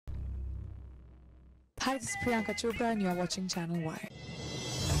Hi, this is Priyanka Chopra and you're watching Channel Y.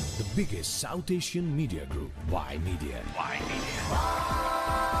 The biggest South Asian media group, Y Media.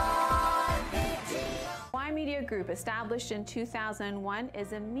 Y Media Group, established in 2001,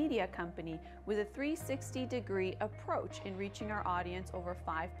 is a media company with a 360-degree approach in reaching our audience over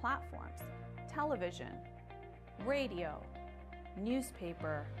 5 platforms: television, radio,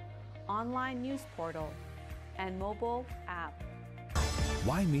 newspaper, online news portal, and mobile app.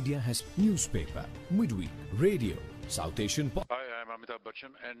 Y Media has newspaper, midweek, radio, South Asian pop. Hi, I'm Amitabh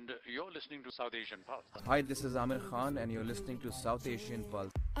Bachchan and you're listening to South Asian Pulse. Hi, this is Amir Khan and you're listening to South Asian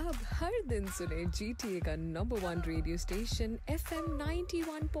Pulse. अब हर दिन सुने GTA का #1 radio station FM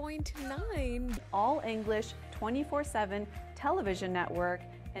 91.9. All English 24/7 television network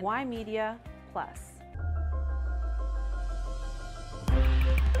and Y Media Plus.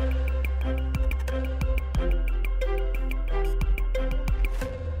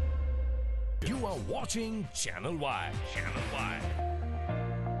 You are watching Channel Y. Channel Y.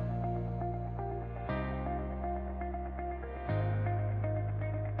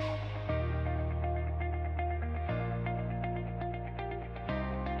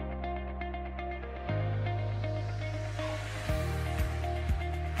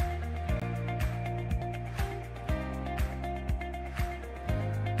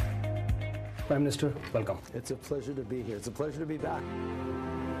 Prime Minister, welcome. It's a pleasure to be here. It's a pleasure to be back.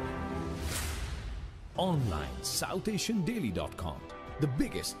 Online, SouthAsianDaily.com. The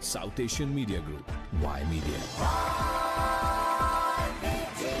biggest South Asian media group, Y Media.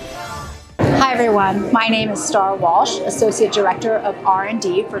 Hi everyone, my name is Star Walsh, Associate Director of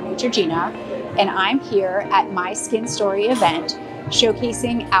R&D for Neutrogena, and I'm here at My Skin Story event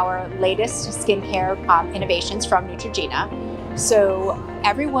showcasing our latest skincare innovations from Neutrogena. So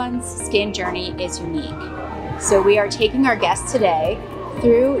everyone's skin journey is unique. So we are taking our guests today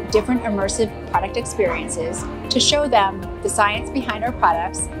through different immersive product experiences to show them the science behind our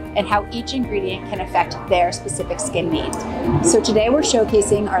products and how each ingredient can affect their specific skin needs. So today we're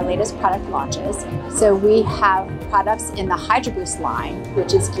showcasing our latest product launches. So we have products in the Hydro Boost line,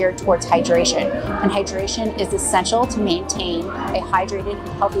 which is geared towards hydration. And hydration is essential to maintain a hydrated and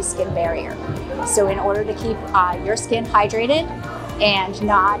healthy skin barrier. So in order to keep your skin hydrated and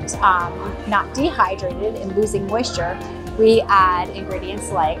not dehydrated and losing moisture, we add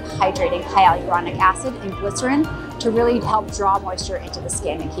ingredients like hydrating hyaluronic acid and glycerin to really help draw moisture into the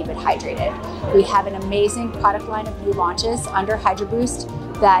skin and keep it hydrated. We have an amazing product line of new launches under Hydro Boost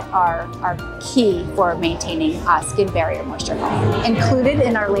that are key for maintaining skin barrier moisture health. Included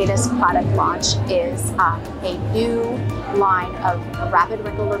in our latest product launch is a new line of Rapid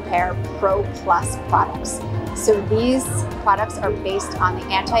Wrinkle Repair Pro Plus products. So these products are based on the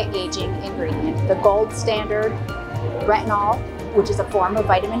anti-aging ingredient, the gold standard retinol, which is a form of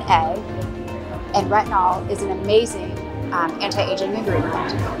vitamin A, and retinol is an amazing anti-aging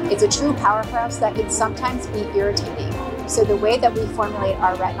ingredient. It's a true powerhouse that can sometimes be irritating. So the way that we formulate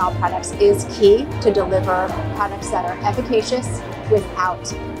our retinol products is key to deliver products that are efficacious without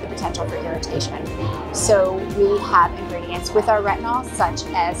the potential for irritation. So we have ingredients with our retinol such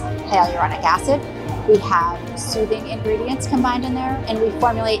as hyaluronic acid. We have soothing ingredients combined in there, and we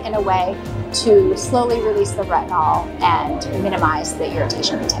formulate in a way to slowly release the retinol and minimize the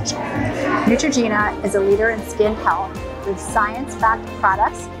irritation potential. Neutrogena is a leader in skin health with science-backed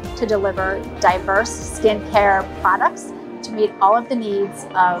products to deliver diverse skincare products to meet all of the needs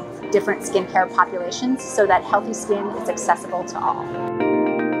of different skincare populations so that healthy skin is accessible to all.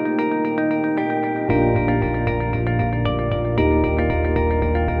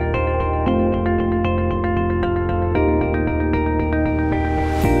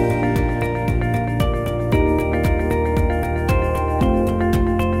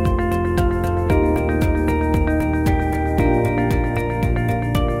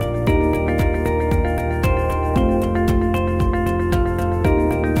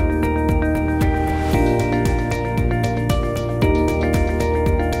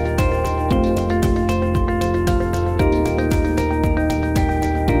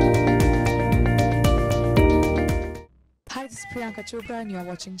 Hi, this is Priyanka Chopra and you're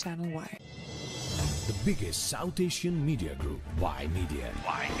watching Channel Y. The biggest South Asian media group, Y Media.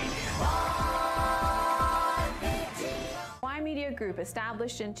 Y Media Group,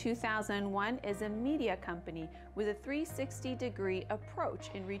 established in 2001, is a media company with a 360-degree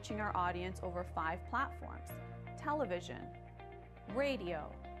approach in reaching our audience over 5 platforms: television,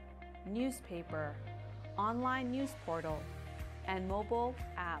 radio, newspaper, online news portal, and mobile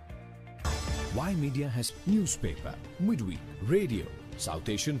app. Y Media has newspaper, midweek, radio, South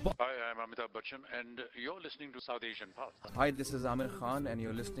Asian pop. Hi, I'm Amitabh Bachchan and you're listening to South Asian Pulse. Hi, this is Amir Khan and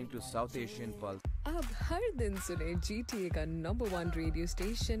you're listening to South Asian Pulse. अब हर दिन सुने GTA का number 1 radio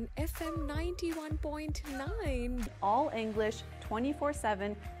station FM 91.9 all English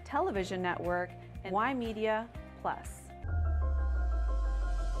 24/7 television network and Y Media Plus.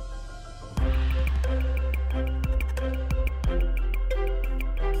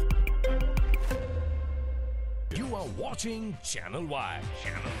 You are watching Channel Y.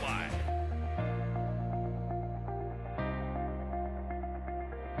 Channel Y.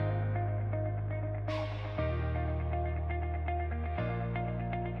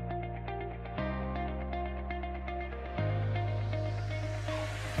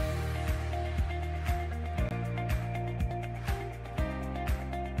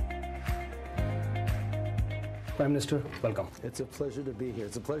 Prime Minister, welcome. It's a pleasure to be here.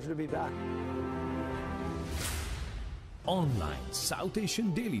 It's a pleasure to be back. Online,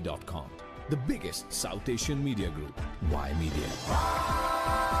 SouthAsianDaily.com. The biggest South Asian media group. Y Media.